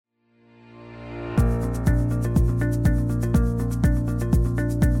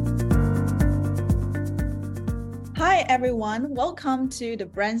everyone. Welcome to the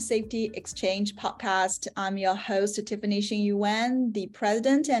Brand Safety Exchange podcast. I'm your host, Tiffany Xing Yuan, the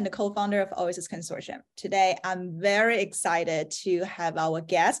president and the co-founder of Oasis Consortium. Today, I'm very excited to have our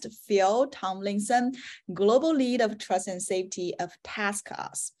guest, Phil Tomlinson, Global Lead of Trust and Safety of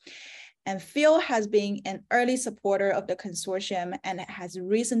TaskUs. And Phil has been an early supporter of the consortium and has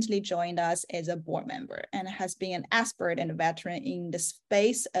recently joined us as a board member and has been an expert and a veteran in the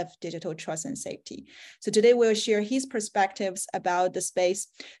space of digital trust and safety. So today we'll share his perspectives about the space.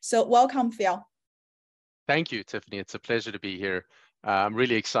 So welcome, Phil. Thank you, Tiffany. It's a pleasure to be here. I'm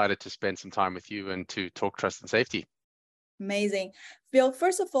really excited to spend some time with you and to talk trust and safety. Amazing. Phil,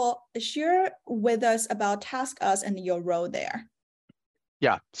 first of all, share with us about TaskUs and your role there.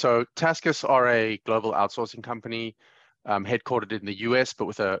 Yeah, so TaskUs are a global outsourcing company headquartered in the US, but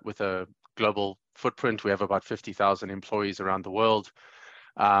with a global footprint. We have about 50,000 employees around the world.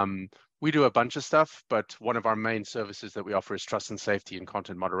 We do a bunch of stuff, but one of our main services that we offer is trust and safety and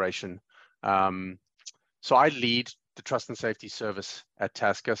content moderation. So I lead the trust and safety service at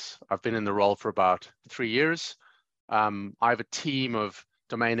TaskUs. I've been in the role for about 3 years. I have a team of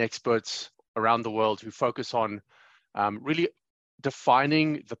domain experts around the world who focus on really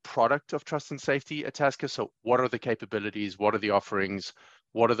defining the product of trust and safety at TaskUs. So what are the capabilities? What are the offerings?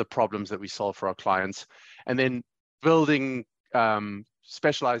 What are the problems that we solve for our clients? And then building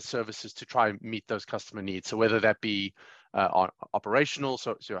specialized services to try and meet those customer needs. So whether that be operational,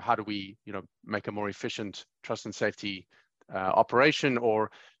 so how do we make a more efficient trust and safety operation,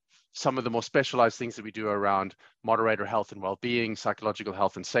 or some of the more specialized things that we do around moderator health and well-being, psychological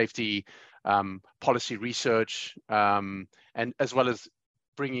health and safety, policy research, and as well as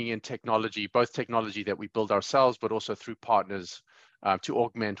bringing in technology, both technology that we build ourselves, but also through partners to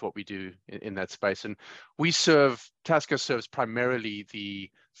augment what we do in that space. And TaskUs serves primarily the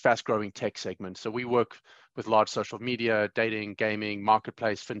fast-growing tech segment. So we work with large social media, dating, gaming,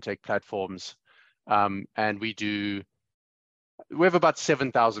 marketplace, fintech platforms, and we have about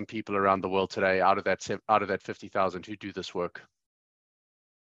 7,000 people around the world today out of that 50,000 who do this work.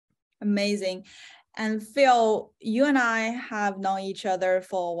 Amazing. And Phil, you and I have known each other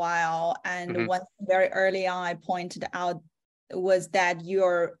for a while. And one thing very early on I pointed out was that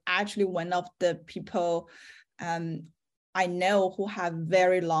you're actually one of the people I know who have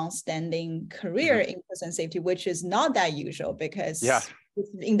very long-standing career in trust and safety, which is not that usual because the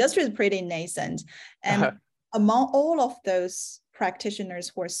industry is pretty nascent. And among all of those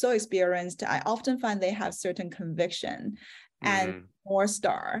practitioners who are so experienced, I often find they have certain conviction and North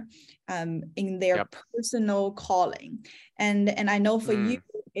Star in their personal calling. And I know for you,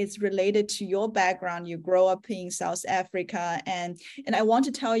 it's related to your background. You grow up in South Africa, and I want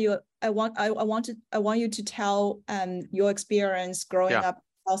to tell you, I want you to tell your experience growing up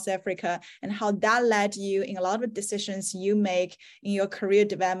in South Africa and how that led you in a lot of decisions you make in your career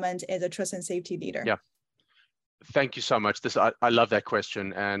development as a trust and safety leader. Yeah. Thank you so much. I love that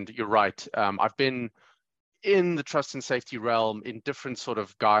question, and you're right. I've been in the trust and safety realm in different sort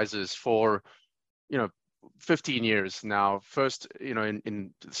of guises for 15 years now. First,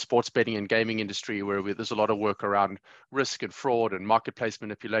 in the sports betting and gaming industry, where there's a lot of work around risk and fraud and marketplace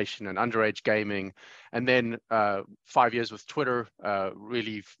manipulation and underage gaming, and then 5 years with Twitter,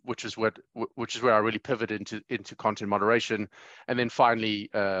 really, which is where I really pivoted into content moderation, and then finally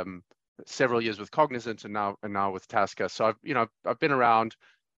several years with Cognizant, and now with TaskUs. So I've been around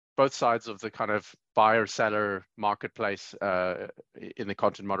both sides of the kind of buyer-seller marketplace in the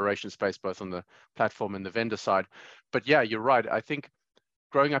content moderation space, both on the platform and the vendor side. But yeah, you're right. I think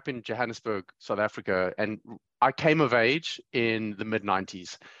growing up in Johannesburg, South Africa, and I came of age in the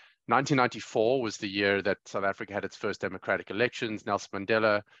mid-90s. 1994 was the year that South Africa had its first democratic elections. Nelson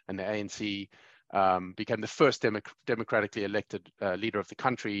Mandela and the ANC became the first democratically elected leader of the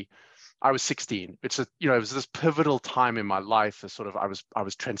country. I was 16. It was this pivotal time in my life. I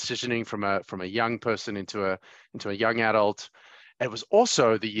was transitioning from a young person into a young adult. It was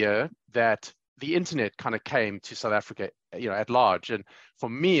also the year that the internet kind of came to South Africa, at large. And for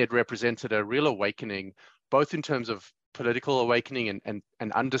me, it represented a real awakening, both in terms of political awakening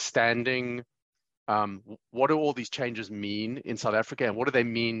and understanding what do all these changes mean in South Africa, and what do they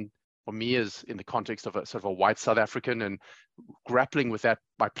mean for me as in the context of a sort of a white South African, and grappling with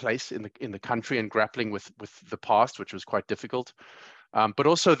my place in the country, and grappling with the past, which was quite difficult. But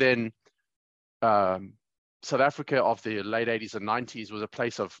also then South Africa of the late 80s and 90s was a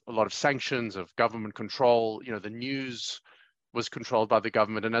place of a lot of sanctions, of government control. The news was controlled by the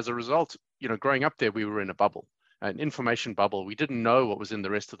government. And as a result, growing up there, we were in a bubble, an information bubble. We didn't know what was in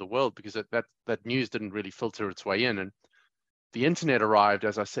the rest of the world because that news didn't really filter its way in. And the internet arrived,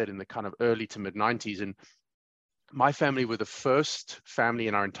 as I said, in the kind of early to mid 90s. And my family were the first family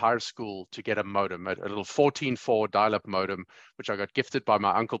in our entire school to get a modem, a little 14.4 dial-up modem, which I got gifted by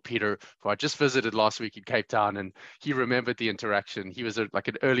my uncle Peter, who I just visited last week in Cape Town, and he remembered the interaction. He was like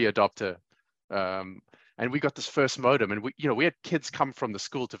an early adopter. And we got this first modem, and we had kids come from the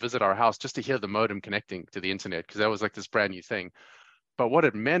school to visit our house just to hear the modem connecting to the internet, because that was like this brand new thing. But what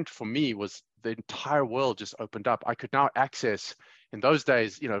it meant for me was the entire world just opened up. I could now access, in those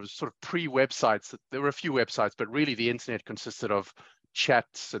days, it was sort of pre-websites. There were a few websites, but really the internet consisted of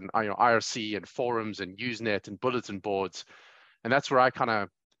chats and IRC and forums and Usenet and bulletin boards. And that's where I kind of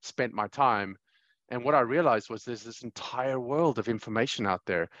spent my time. And what I realized was there's this entire world of information out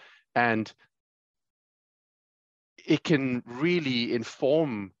there. And it can really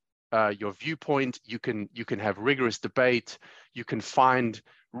inform your viewpoint. You can have rigorous debate. You can find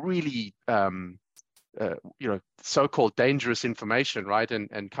really so-called dangerous information, right?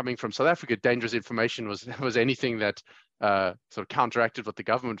 And coming from South Africa, dangerous information was anything that sort of counteracted what the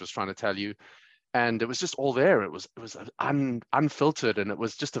government was trying to tell you. And it was just all there. It was unfiltered, and it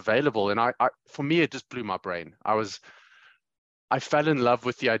was just available. And for me, it just blew my brain. I fell in love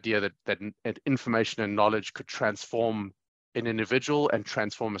with the idea that information and knowledge could transform an individual and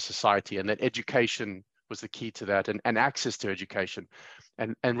transform a society, and that education was the key to that, and access to education.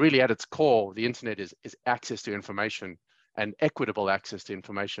 And really at its core, the internet is access to information and equitable access to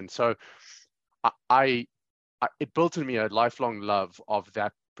information. So it built in me a lifelong love of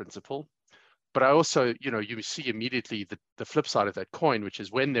that principle. But I also, you see immediately the flip side of that coin, which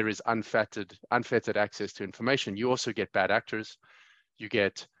is when there is unfettered access to information, you also get bad actors. You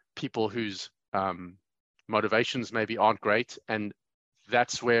get people whose motivations maybe aren't great. And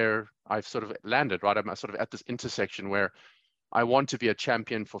that's where I've sort of landed, right? I'm sort of at this intersection where I want to be a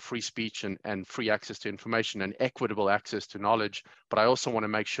champion for free speech and free access to information and equitable access to knowledge. But I also want to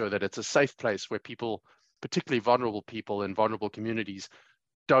make sure that it's a safe place where people, particularly vulnerable people in vulnerable communities,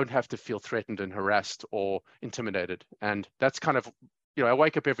 don't have to feel threatened and harassed or intimidated. And that's kind of, I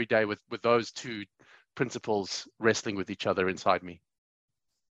wake up every day with those two principles wrestling with each other inside me.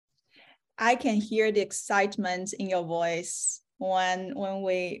 I can hear the excitement in your voice when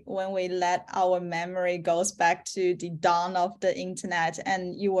we let our memory goes back to the dawn of the internet.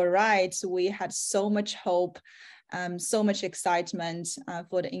 And you were right, we had so much hope, so much excitement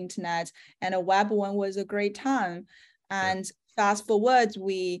for the internet, and a Web 1 was a great time. And fast forward,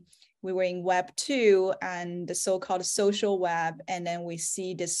 we were in Web 2 and the so-called social web, and then we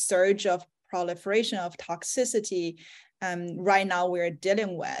see this surge of proliferation of toxicity right now we're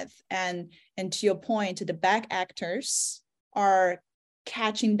dealing with. And to your point, the bad actors are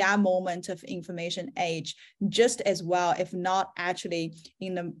catching that moment of information age just as well, if not actually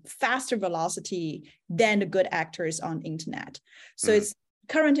in a faster velocity than the good actors on internet. So it's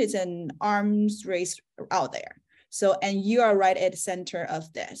currently it's an arms race out there. So, and you are right at the center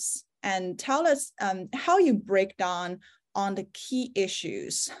of this. And tell us how you break down on the key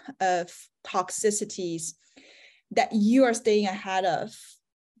issues of toxicities that you are staying ahead of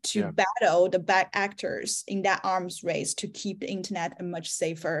to battle the bad actors in that arms race to keep the internet a much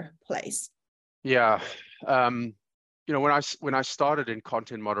safer place. Yeah. When I started in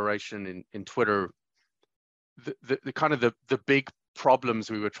content moderation in Twitter, the kind of the big problems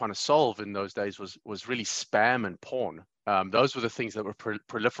we were trying to solve in those days was really spam and porn. Those were the things that were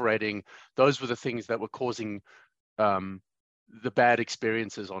proliferating. Those were the things that were causing the bad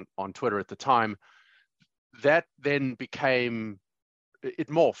experiences on Twitter at the time. That then it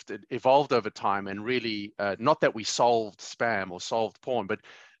morphed, it evolved over time, and really not that we solved spam or solved porn, but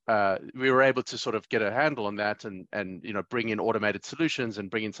we were able to sort of get a handle on that and bring in automated solutions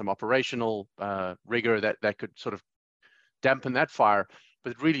and bring in some operational rigor that could sort of dampen that fire.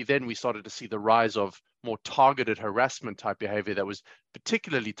 But really then we started to see the rise of more targeted harassment type behavior that was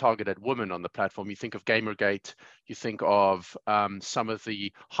particularly targeted at women on the platform. You think of Gamergate, you think of some of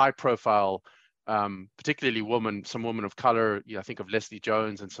the high profile, particularly some women of color. I think of Leslie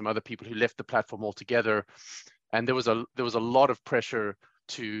Jones and some other people who left the platform altogether. And there was a lot of pressure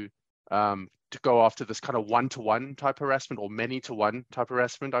to go after this kind of one-to-one type harassment or many-to-one type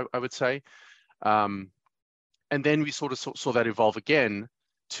harassment, I would say. And then we sort of saw that evolve again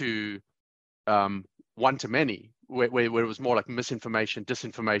to one-to-many, where it was more like misinformation,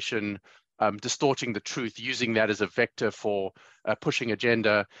 disinformation, distorting the truth, using that as a vector for pushing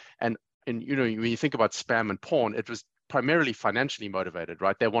agenda. And when you think about spam and porn, it was primarily financially motivated,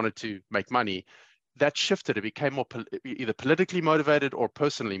 right? They wanted to make money. That shifted. It became more either politically motivated or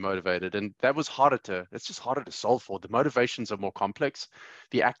personally motivated. And that was it's just harder to solve for. The motivations are more complex.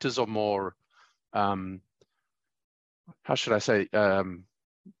 The actors are more, how should I say,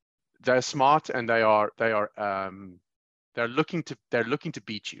 they're smart, and they're looking to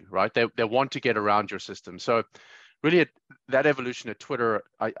beat you, right? They want to get around your system. So really, that evolution at Twitter,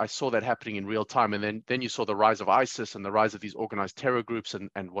 I saw that happening in real time. And then you saw the rise of ISIS and the rise of these organized terror groups,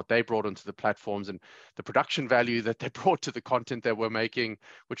 and what they brought onto the platforms, and the production value that they brought to the content that we're making,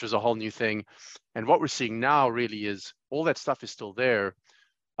 which was a whole new thing. And what we're seeing now really is all that stuff is still there,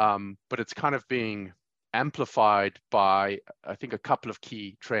 but it's kind of being amplified by, I think, a couple of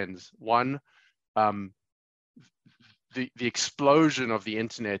key trends. One, the explosion of the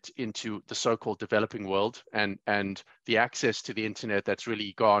internet into the so-called developing world, and the access to the internet that's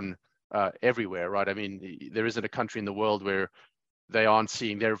really gone everywhere, right? I mean, there isn't a country in the world where they aren't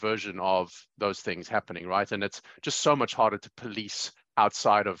seeing their version of those things happening, right? And it's just so much harder to police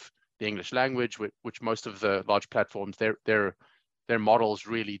outside of the English language, which most of the large platforms, their models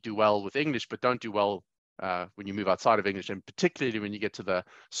really do well with English, but don't do well when you move outside of English, and particularly when you get to the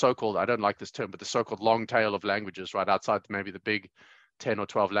so-called, I don't like this term, but the so-called long tail of languages, right outside maybe the big 10 or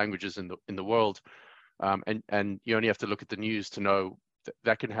 12 languages in the world. And you only have to look at the news to know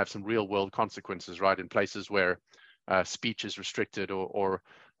that can have some real world consequences, right? In places where speech is restricted, or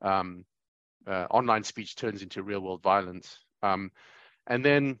online speech turns into real world violence. And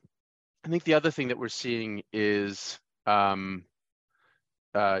then I think the other thing that we're seeing is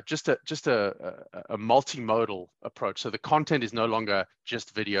just a multimodal approach. So the content is no longer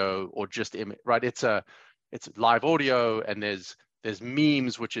just video or just image, right? It's live audio, and there's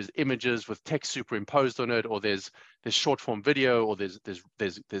memes, which is images with text superimposed on it, or there's short form video, or there's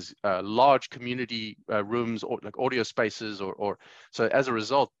large community rooms, or like audio spaces, or so as a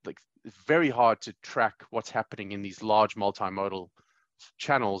result, like, it's very hard to track what's happening in these large multimodal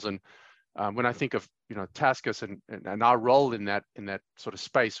channels. And when I think of, Taskus and our role in that sort of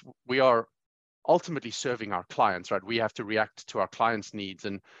space, we are ultimately serving our clients, right? We have to react to our clients' needs,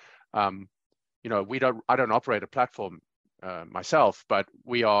 and I don't operate a platform myself, but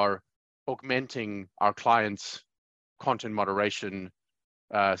we are augmenting our clients' content moderation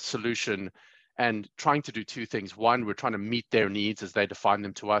solution, and trying to do two things. One, we're trying to meet their needs as they define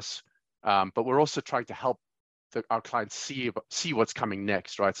them to us, but we're also trying to help our clients see what's coming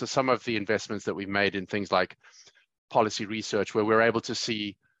next, right? So some of the investments that we've made in things like policy research, where we're able to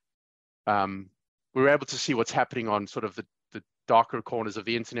see what's happening on sort of the darker corners of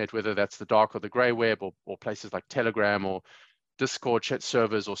the internet, whether that's the dark or the gray web, or places like Telegram or Discord chat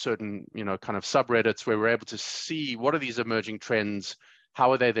servers, or certain kind of subreddits, where we're able to see what are these emerging trends,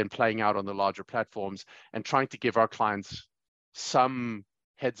 how are they then playing out on the larger platforms, and trying to give our clients some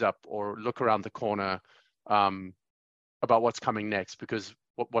heads up or look around the corner about what's coming next, because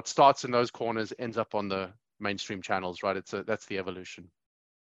what starts in those corners ends up on the mainstream channels, right? That's the evolution.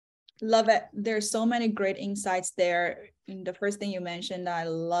 Love it. There's so many great insights there. And the first thing you mentioned, I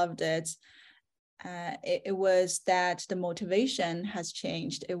loved it. It was that the motivation has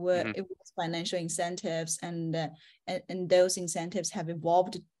changed. It was financial incentives, and those incentives have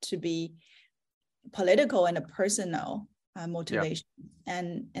evolved to be political and personal motivation. Yeah.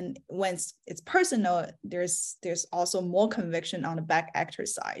 And when it's personal, there's also more conviction on the back actor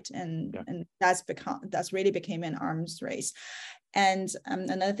side, and that's really became an arms race. And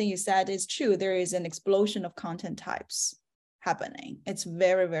another thing you said is true. There is an explosion of content types happening. It's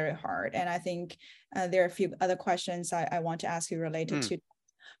very, very hard. And I think there are a few other questions I want to ask you related to.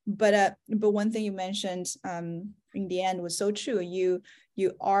 But one thing you mentioned in the end was so true. You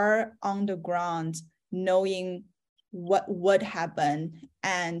are on the ground knowing what would happen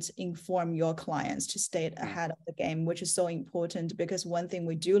and inform your clients to stay ahead of the game, which is so important, because one thing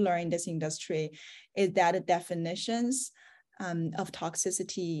we do learn in this industry is that the definitions of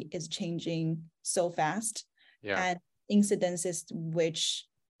toxicity is changing so fast, and incidences which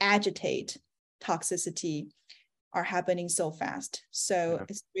agitate toxicity are happening so fast. So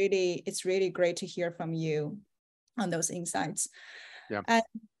it's really great to hear from you on those insights.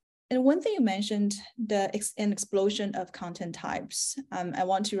 And one thing you mentioned, an explosion of content types. I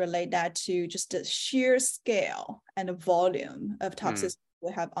want to relate that to just the sheer scale and the volume of toxicity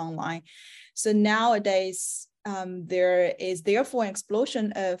we have online. So nowadays, there is therefore an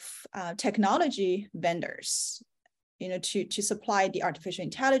explosion of technology vendors, to supply the artificial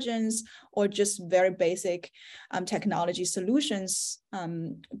intelligence or just very basic technology solutions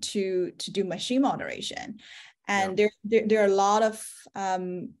to do machine moderation. And there are a lot of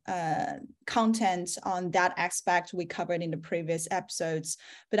content on that aspect we covered in the previous episodes,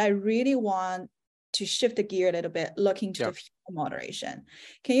 but I really want to shift the gear a little bit, looking to the human moderation.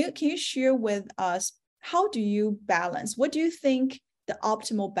 Can you share with us, how do you balance? What do you think the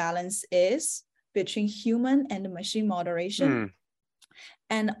optimal balance is between human and machine moderation?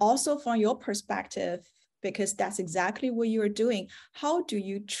 And also from your perspective, because that's exactly what you're doing, how do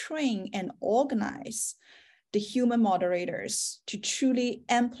you train and organize the human moderators to truly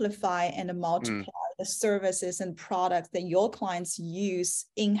amplify and multiply the services and products that your clients use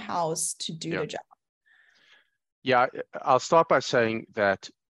in-house to do the job? Yeah, I'll start by saying that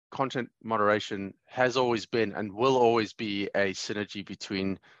content moderation has always been and will always be a synergy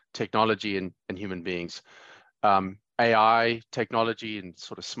between technology and human beings. AI technology and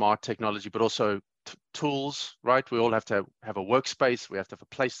sort of smart technology, but also tools, right? We all have to have a workspace. We have to have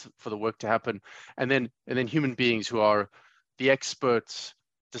a place for the work to happen. And then human beings who are the experts,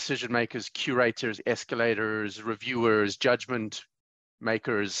 decision makers, curators, escalators, reviewers, judgment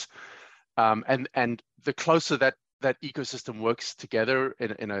makers. And the closer that ecosystem works together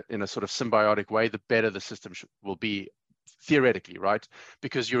in a sort of symbiotic way, the better the system will be theoretically, right?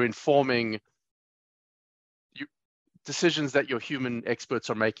 Because you're informing decisions that your human experts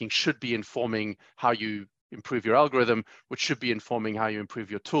are making should be informing how you improve your algorithm, which should be informing how you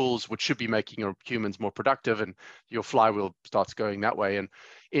improve your tools, which should be making your humans more productive, and your flywheel starts going that way. And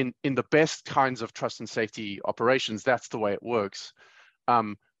in the best kinds of trust and safety operations, that's the way it works. I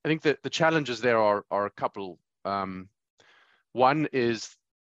think that the challenges there are a couple. One is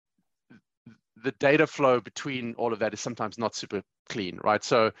the data flow between all of that is sometimes not super clean, right?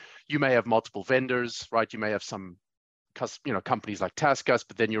 So you may have multiple vendors, right? You may have some companies like TaskUs,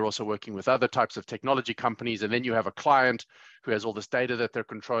 but then you're also working with other types of technology companies, and then you have a client who has all this data that they're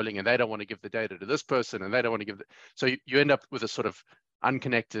controlling, and they don't want to give the data to this person, and they don't want to give so you end up with a sort of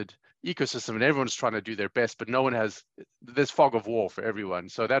unconnected ecosystem, and everyone's trying to do their best, but no one has this fog of war for everyone.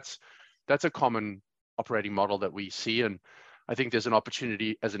 So that's a common operating model that we see, and I think there's an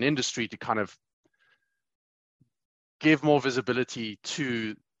opportunity as an industry to kind of give more visibility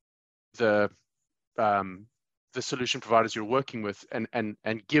to the solution providers you're working with, and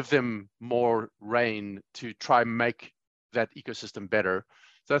give them more reign to try and make that ecosystem better.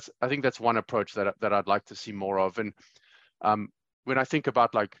 So I think that's one approach that I'd like to see more of. And when I think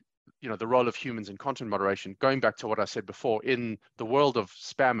about the role of humans in content moderation, going back to what I said before, in the world of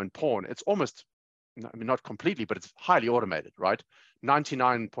spam and porn, it's almost, I mean, not completely, but it's highly automated, right?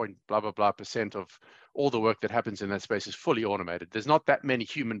 99 point blah, blah, blah % of all the work that happens in that space is fully automated. There's not that many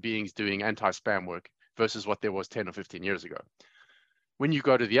human beings doing anti-spam work versus what there was 10 or 15 years ago. When you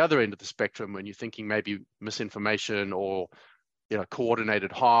go to the other end of the spectrum, when you're thinking maybe misinformation or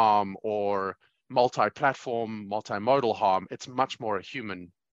coordinated harm or multi-platform, multimodal harm, it's much more a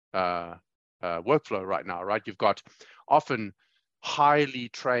human workflow right now, right? You've got often highly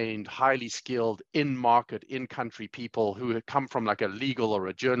trained, highly skilled, in-market, in-country people who come from like a legal or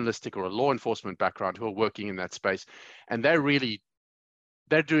a journalistic or a law enforcement background who are working in that space. And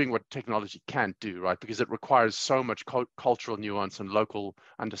they're doing what technology can't do, right? Because it requires so much cultural nuance and local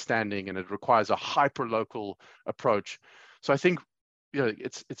understanding, and it requires a hyper-local approach. So I think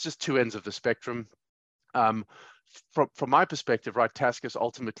it's just two ends of the spectrum. From my perspective, right, TaskUs,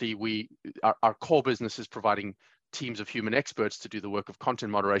 ultimately, our core business is providing teams of human experts to do the work of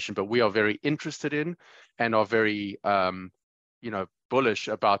content moderation, but we are very interested in and are very bullish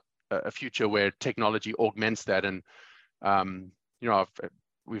about a future where technology augments that. And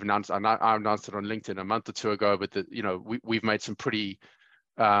we've announced, I announced it on LinkedIn a month or two ago, but we've made some pretty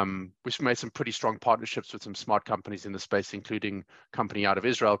strong partnerships with some smart companies in the space, including a company out of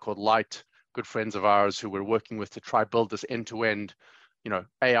Israel called Light, good friends of ours who we're working with to try build this end-to-end,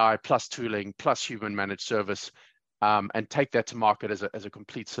 AI plus tooling plus human managed service, and take that to market as a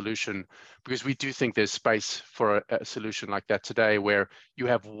complete solution, because we do think there's space for a solution like that today, where you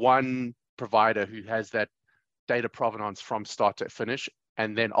have one provider who has that data provenance from start to finish,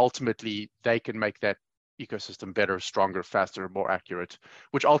 and then ultimately they can make that ecosystem better, stronger, faster, more accurate,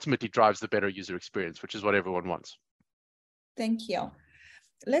 which ultimately drives the better user experience, which is what everyone wants. Thank you.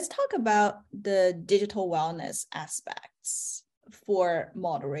 Let's talk about the digital wellness aspects for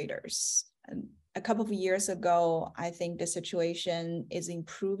moderators. A couple of years ago, I think the situation is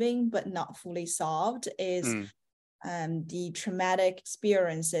improving, but not fully solved, is the traumatic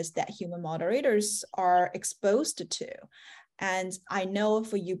experiences that human moderators are exposed to. And I know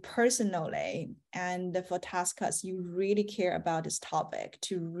for you personally and for TaskUs, you really care about this topic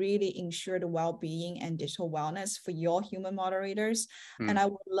to really ensure the well-being and digital wellness for your human moderators. And I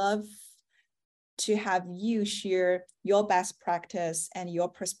would love to have you share your best practice and your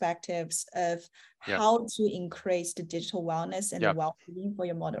perspectives of how to increase the digital wellness and the well-being for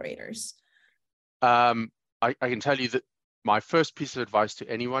your moderators. I can tell you that my first piece of advice to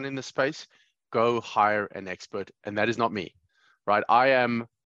anyone in this space, go hire an expert, and that is not me, right? I'm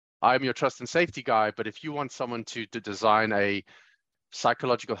your trust and safety guy, but if you want someone to design a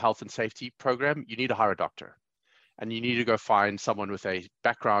psychological health and safety program, you need to hire a doctor. And you need to go find someone with a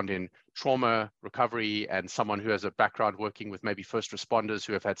background in trauma recovery and someone who has a background working with maybe first responders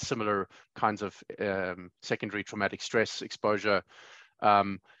who have had similar kinds of secondary traumatic stress exposure.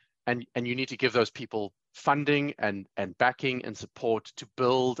 And you need to give those people funding and backing and support to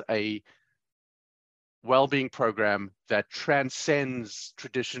build a well-being program that transcends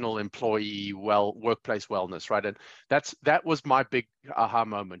traditional employee workplace wellness, right? And that was my big aha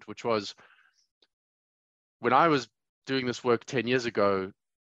moment, which was when I was doing this work 10 years ago,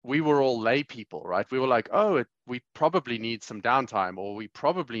 we were all lay people, right? We were like, oh, we probably need some downtime, or we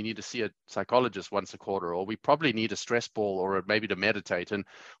probably need to see a psychologist once a quarter, or we probably need a stress ball, or maybe to meditate. And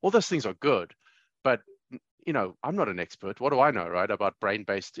all those things are good, but I'm not an expert. What do I know, right, about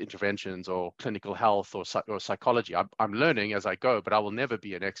brain-based interventions or clinical health or psychology? I'm learning as I go, but I will never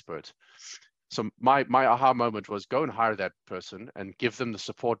be an expert. So my aha moment was go and hire that person and give them the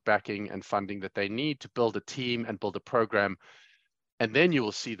support, backing, and funding that they need to build a team and build a program. And then you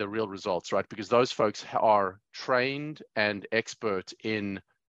will see the real results, right? Because those folks are trained and expert in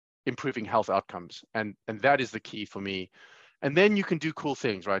improving health outcomes. And that is the key for me. And then you can do cool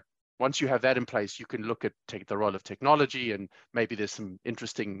things, right? Once you have that in place, you can look at take the role of technology, and maybe there's some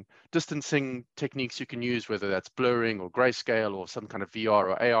interesting distancing techniques you can use, whether that's blurring or grayscale or some kind of VR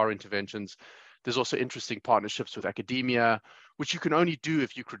or AR interventions. There's also interesting partnerships with academia, which you can only do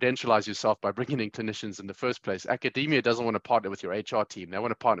if you credentialize yourself by bringing in clinicians in the first place. Academia doesn't want to partner with your HR team. They want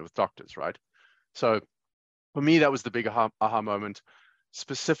to partner with doctors, right? So for me, that was the big aha moment.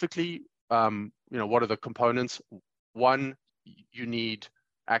 Specifically, what are the components? One, you need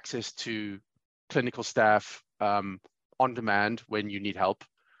access to clinical staff on demand when you need help.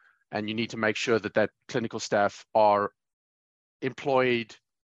 And you need to make sure that clinical staff are employed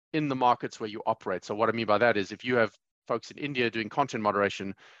in the markets where you operate. So what I mean by that is if you have folks in India doing content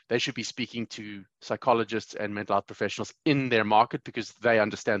moderation, they should be speaking to psychologists and mental health professionals in their market because they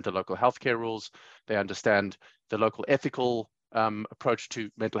understand the local healthcare rules, they understand the local ethical approach to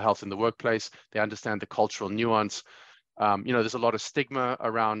mental health in the workplace, they understand the cultural nuance. There's a lot of stigma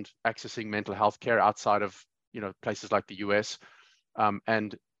around accessing mental health care outside of, places like the US.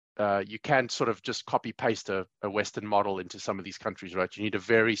 You can't sort of just copy paste a Western model into some of these countries, right? You need a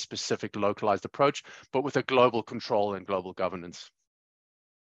very specific localized approach, but with a global control and global governance.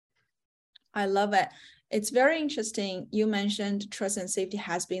 I love it. It's very interesting. You mentioned trust and safety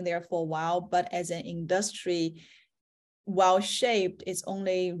has been there for a while, but as an industry, well shaped, it's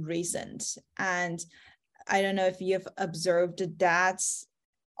only recent. And I don't know if you've observed that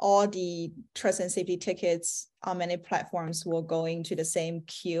all the trust and safety tickets on many platforms will go into the same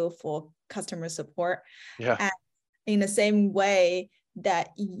queue for customer support. Yeah. And in the same way that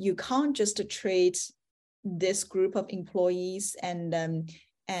you can't just treat this group of employees and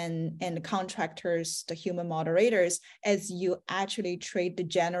contractors, the human moderators, as you actually treat the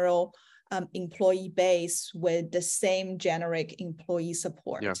general employee base with the same generic employee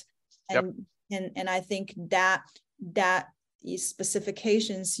support. Yeah. And I think that these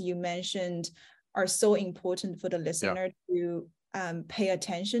specifications you mentioned are so important for the listener to pay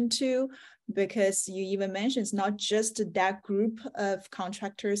attention to, because you even mentioned it's not just that group of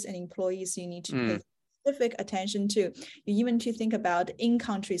contractors and employees you need to pay specific attention to. You even to think about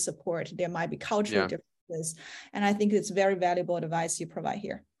in-country support. There might be cultural differences. And I think it's very valuable advice you provide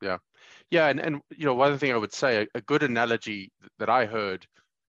here. Yeah. And one other thing I would say, a good analogy that I heard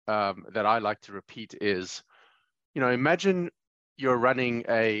that I like to repeat is, imagine you're running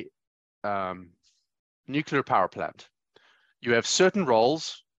a nuclear power plant. You have certain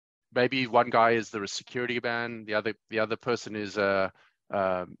roles. Maybe one guy is the security man, the other person is a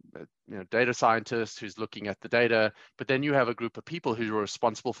data scientist who's looking at the data. But then you have a group of people who are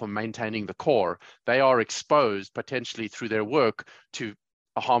responsible for maintaining the core. They are exposed potentially through their work to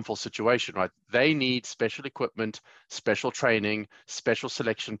a harmful situation, right? They need special equipment, special training, special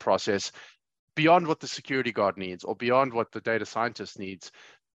selection process beyond what the security guard needs or beyond what the data scientist needs.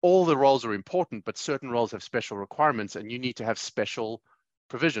 All the roles are important, but certain roles have special requirements and you need to have special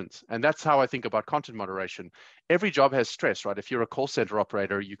provisions. And that's how I think about content moderation. Every job has stress, right? If you're a call center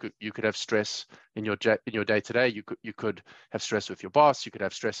operator, you could have stress in your day-to-day. You could have stress with your boss. You could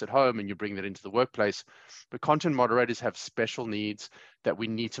have stress at home, and you bring that into the workplace. But content moderators have special needs that we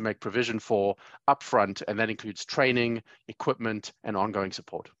need to make provision for upfront, and that includes training, equipment, and ongoing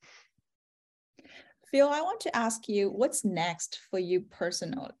support. Phil, I want to ask you, what's next for you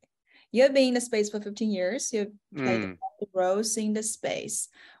personally? You've been in the space for 15 years. You've played roles in the space.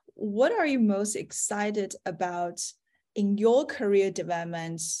 What are you most excited about in your career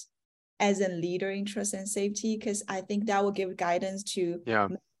development as a leader in trust and safety, because I think that will give guidance to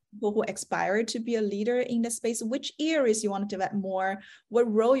people who aspire to be a leader in the space, which areas you want to develop more, what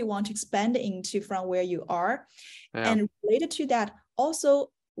role you want to expand into from where you are. And related to that,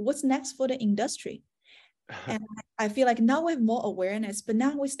 also, what's next for the industry? And I feel like now we have more awareness, but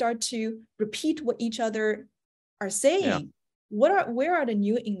now we start to repeat what each other are saying. Where are the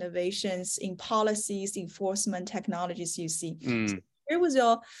new innovations in policies, enforcement, technologies you see? So here was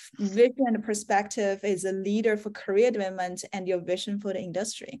your vision and perspective as a leader for career development and your vision for the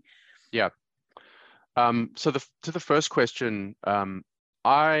industry. Yeah. So to the first question,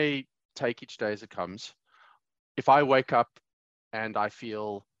 I take each day as it comes. If I wake up and I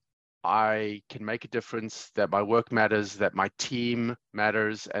feel I can make a difference, that my work matters, that my team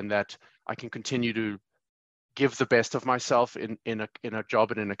matters, and that I can continue to give the best of myself in a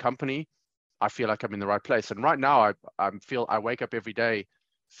job and in a company, I feel like I'm in the right place. And right now, I wake up every day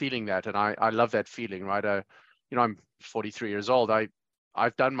feeling that, and I love that feeling, right? I'm 43 years old.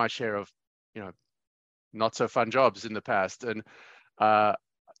 I've done my share of, not so fun jobs in the past, and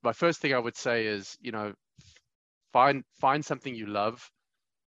my first thing I would say is, find something you love,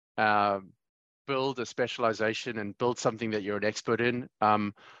 build a specialization, and build something that you're an expert in.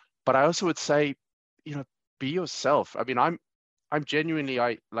 But I also would say, be yourself. I mean, I'm genuinely,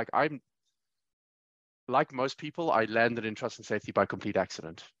 I'm like most people, I landed in trust and safety by complete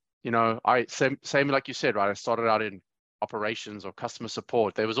accident. Same like you said, right? I started out in operations or customer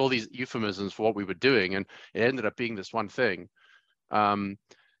support. There was all these euphemisms for what we were doing, and it ended up being this one thing. And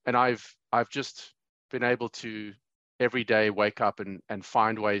I've just been able to every day wake up and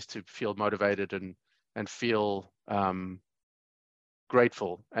find ways to feel motivated and feel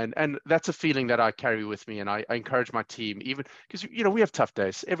grateful, and that's a feeling that I carry with me, and I encourage my team, even because we have tough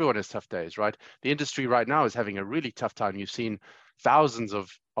days. Everyone has tough days, right? The industry right now is having a really tough time. You've seen thousands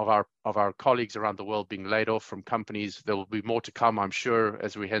of our colleagues around the world being laid off from companies. There will be more to come, I'm sure,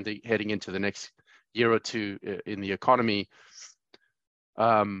 as we're heading into the next year or two in the economy.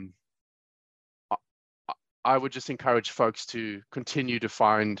 I would just encourage folks to continue to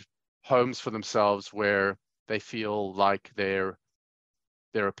find homes for themselves where they feel like their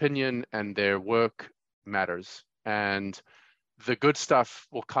opinion and their work matters, and the good stuff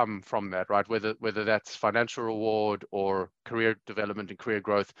will come from that, right? Whether that's financial reward or career development and career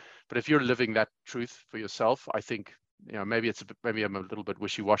growth. But if you're living that truth for yourself, I think, maybe I'm a little bit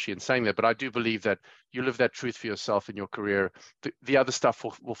wishy-washy in saying that, but I do believe that you live that truth for yourself in your career, the other stuff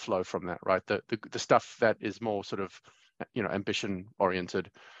will flow from that, right? The stuff that is more sort of, ambition oriented.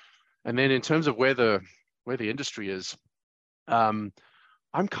 And then in terms of where the industry is, I'm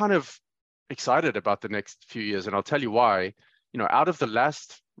kind of excited about the next few years, and I'll tell you why. Out of the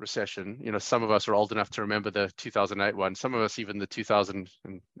last recession, some of us are old enough to remember the 2008 one, some of us even the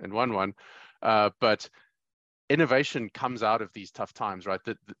 2001 one, but innovation comes out of these tough times, right?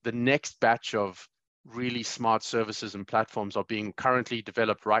 The next batch of really smart services and platforms are being currently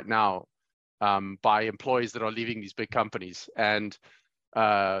developed right now by employees that are leaving these big companies, and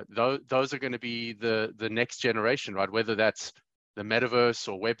those are going to be the next generation, right? Whether that's the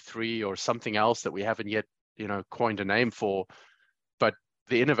metaverse or Web3 or something else that we haven't yet, coined a name for, but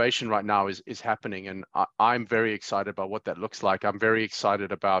the innovation right now is happening, and I'm very excited about what that looks like. I'm very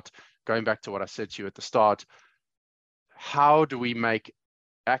excited about, going back to what I said to you at the start, how do we make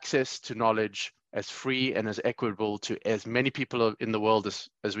access to knowledge as free and as equitable to as many people in the world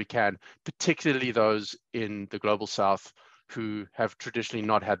as we can, particularly those in the global South who have traditionally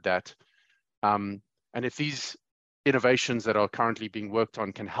not had that. And if these innovations that are currently being worked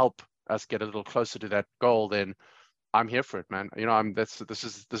on can help us get a little closer to that goal, then I'm here for it, man.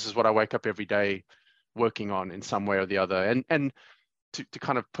 This is what I wake up every day working on in some way or the other. And to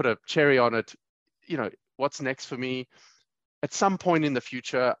kind of put a cherry on it, what's next for me? At some point in the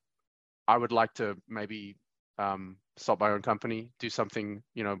future, I would like to maybe start my own company, do something,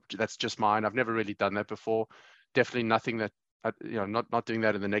 that's just mine. I've never really done that before. Definitely nothing that, not doing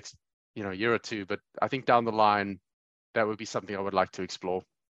that in the next, year or two, but I think down the line, that would be something I would like to explore.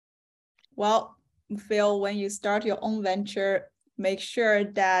 Well, Phil, when you start your own venture, make sure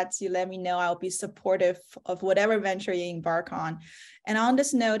that you let me know. I'll be supportive of whatever venture you embark on. And on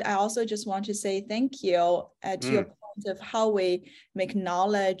this note, I also just want to say thank you to your point of how we make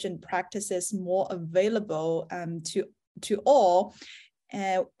knowledge and practices more available to all.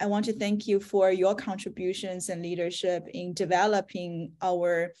 I want to thank you for your contributions and leadership in developing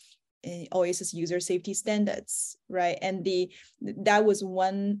our OASIS user safety standards, right? And that was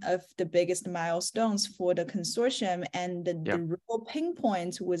one of the biggest milestones for the consortium. And the real pain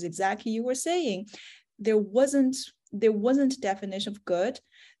point was exactly you were saying. There wasn't definition of good.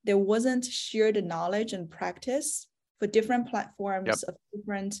 there wasn't shared knowledge and practice for different platforms Yep. of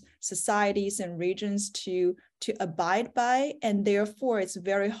different societies and regions to abide by. And therefore, it's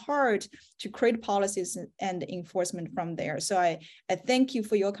very hard to create policies and enforcement from there. So I thank you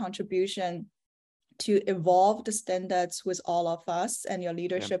for your contribution to evolve the standards with all of us and your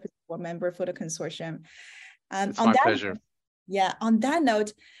leadership as a board member for the consortium. It's my pleasure. On that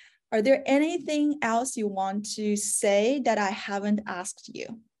note, are there anything else you want to say that I haven't asked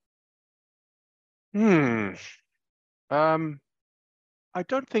you? I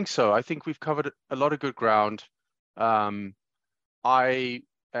don't think so. I think we've covered a lot of good ground. I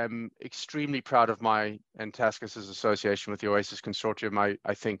am extremely proud of my and Taskus's association with the OASIS Consortium.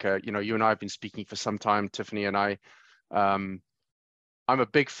 I think, you and I have been speaking for some time, Tiffany and I. I'm a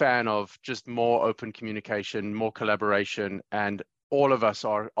big fan of just more open communication, more collaboration, and all of us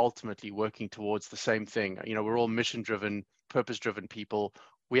are ultimately working towards the same thing. We're all mission-driven, purpose-driven people.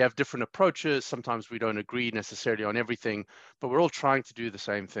 We have different approaches. Sometimes we don't agree necessarily on everything, but we're all trying to do the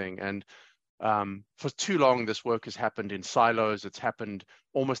same thing. And for too long, this work has happened in silos. It's happened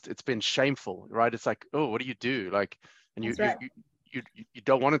it's been shameful, right? It's like, oh, what do you do? Like, and you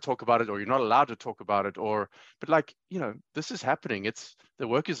don't want to talk about it, or you're not allowed to talk about it, but this is happening. The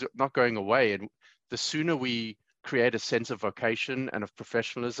work is not going away. And the sooner we create a sense of vocation and of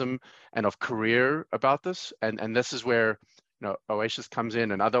professionalism and of career about this, and this is where OASIS comes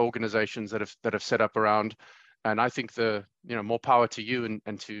in, and other organizations that have set up around. And I think more power to you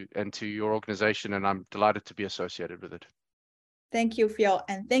and to your organization, and I'm delighted to be associated with it. Thank you, Phil,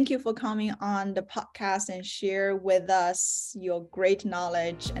 and thank you for coming on the podcast and share with us your great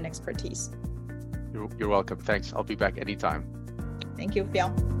knowledge and expertise. You're welcome. Thanks. I'll be back anytime. Thank you,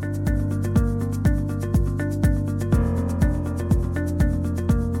 Phil.